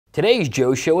Today's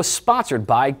Joe Show is sponsored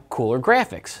by Cooler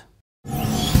Graphics.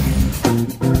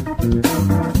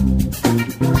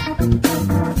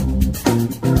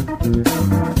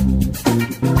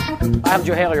 I'm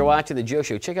Joe Haley, you're watching The Joe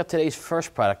Show. Check out today's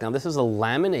first product. Now this is a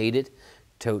laminated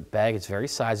tote bag. It's very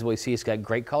sizable. You see it's got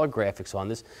great color graphics on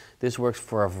this. This works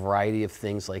for a variety of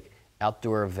things like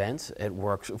outdoor events. It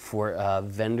works for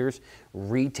vendors,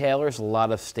 retailers. A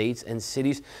lot of states and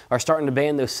cities are starting to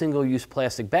ban those single-use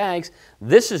plastic bags.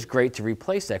 This is great to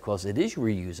replace that because it is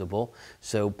reusable.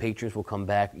 So patrons will come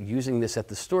back using this at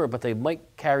the store, but they might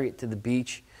carry it to the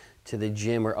beach, to the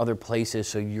gym, or other places,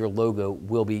 so your logo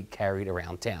will be carried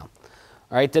around town.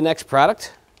 All right, the next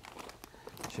product,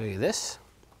 I'll show you this.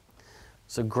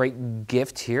 It's a great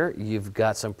gift here. You've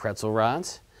got some pretzel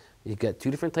rods. You've got two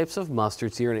different types of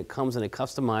mustards here, and it comes in a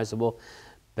customizable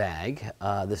bag.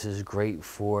 This is great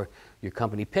for your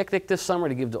company picnic this summer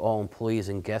to give to all employees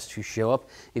and guests who show up.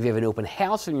 If you have an open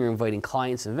house and you're inviting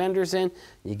clients and vendors in,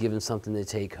 you give them something to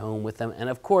take home with them. And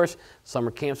of course,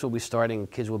 summer camps will be starting.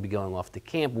 Kids will be going off to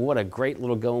camp. What a great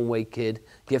little going away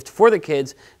gift for the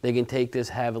kids. They can take this,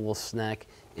 have a little snack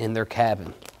in their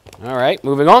cabin. All right,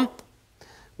 moving on.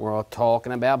 We're all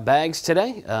talking about bags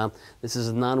today. This is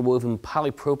a non-woven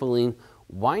polypropylene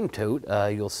wine tote.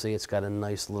 You'll see it's got a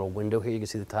nice little window here. You can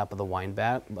see the top of the wine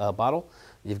bottle.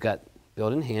 You've got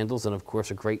built-in handles and, of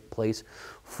course, a great place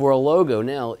for a logo.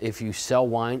 Now, if you sell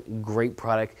wine, great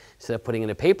product. Instead of putting it in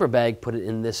a paper bag, put it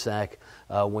in this sack.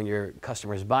 When your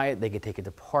customers buy it, they can take it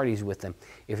to parties with them.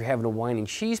 If you're having a wine and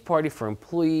cheese party for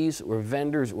employees or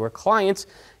vendors or clients,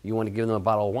 you want to give them a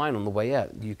bottle of wine on the way out,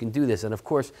 you can do this. And of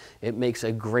course, it makes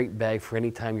a great bag for any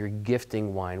time you're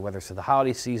gifting wine, whether it's for the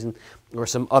holiday season or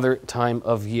some other time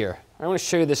of year. I want to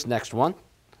show you this next one.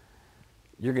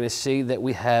 You're going to see that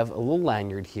we have a little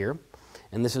lanyard here.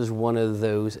 And this is one of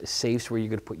those safes where you're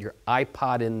going to put your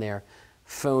iPod in there,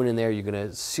 phone in there. You're going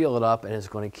to seal it up, and it's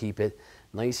going to keep it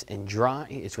nice and dry.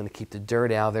 It's going to keep the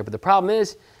dirt out of there. But the problem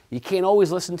is you can't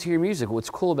always listen to your music. What's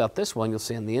cool about this one, you'll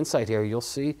see on the inside here, you'll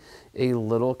see a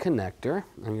little connector,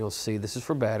 and you'll see this is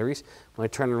for batteries. When I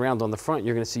turn it around on the front,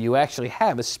 you're going to see you actually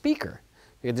have a speaker.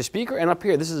 You have the speaker, and up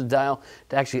here, this is a dial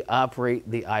to actually operate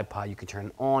the iPod. You can turn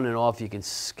it on and off. You can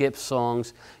skip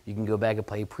songs. You can go back and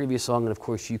play a previous song, and of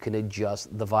course, you can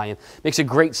adjust the volume. Makes a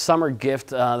great summer gift.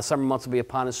 The summer months will be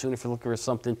upon us soon. If you're looking for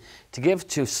something to give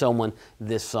to someone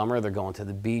this summer, they're going to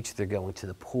the beach, they're going to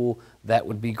the pool, that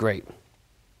would be great.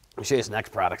 I'll show you this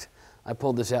next product. I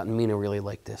pulled this out, and Mina really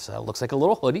liked this. Looks like a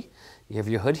little hoodie. You have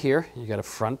your hood here. You got a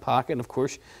front pocket, and of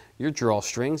course, your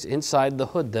drawstrings. Inside the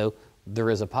hood, though,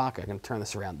 there is a pocket. I'm going to turn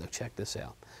this around, though. Check this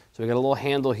out. So we got a little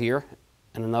handle here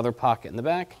and another pocket in the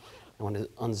back. I want to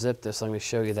unzip this. I'm going to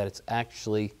show you that it's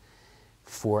actually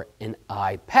for an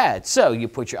iPad. So you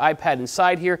put your iPad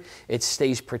inside here. It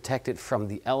stays protected from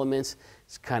the elements.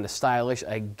 It's kind of stylish.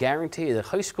 I guarantee you that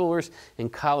high schoolers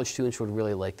and college students would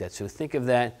really like that. So think of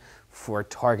that for a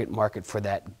target market for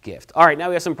that gift. All right, now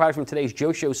we have some products from today's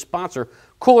Joe Show sponsor,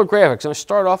 Cooler Graphics. I'm going to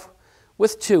start off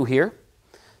with two here.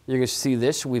 You're going to see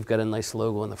this. We've got a nice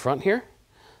logo in the front here.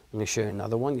 I'm going to show you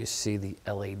another one. You see the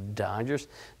LA Dodgers.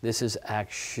 This is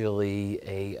actually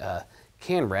a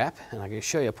can wrap, and I'm going to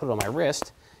show you. I put it on my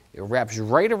wrist. It wraps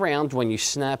right around when you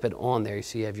snap it on there. You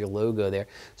see you have your logo there.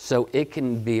 So it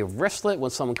can be a wristlet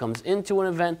when someone comes into an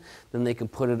event, then they can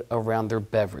put it around their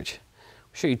beverage. I'll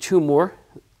show you two more.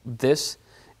 This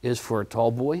is for a tall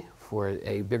boy, for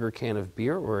a bigger can of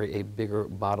beer or a bigger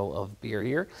bottle of beer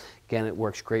here. Again, it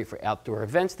works great for outdoor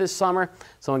events this summer.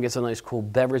 Someone gets a nice cool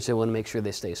beverage, they want to make sure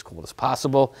they stay as cool as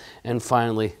possible. And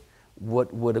finally,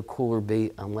 what would a cooler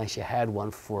be unless you had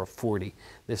one for a 40?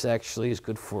 This actually is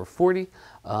good for a 40.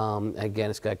 Again,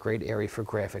 it's got great area for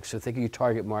graphics. So think of your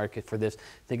target market for this.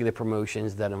 Think of the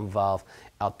promotions that involve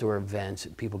outdoor events,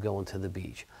 people going to the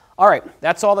beach. All right,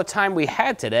 that's all the time we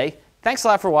had today. Thanks a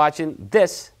lot for watching.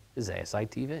 This is ASI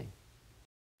TV.